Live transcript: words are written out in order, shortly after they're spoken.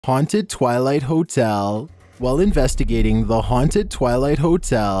Haunted Twilight Hotel. While investigating the haunted Twilight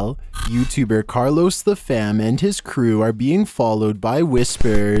Hotel, YouTuber Carlos the Fam and his crew are being followed by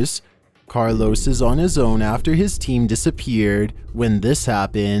whispers. Carlos is on his own after his team disappeared when this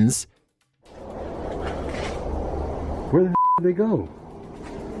happens. Where the hell did they go?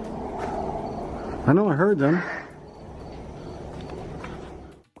 I know I heard them.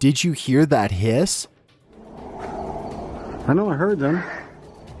 Did you hear that hiss? I know I heard them.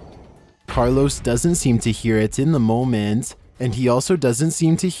 Carlos doesn't seem to hear it in the moment, and he also doesn't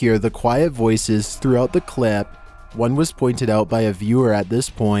seem to hear the quiet voices throughout the clip. One was pointed out by a viewer at this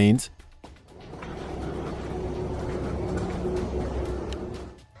point.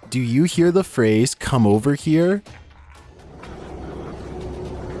 Do you hear the phrase, "Come over here"?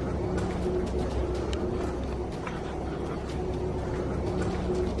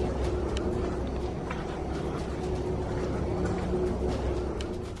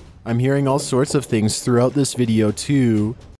 I'm hearing all sorts of things throughout this video too.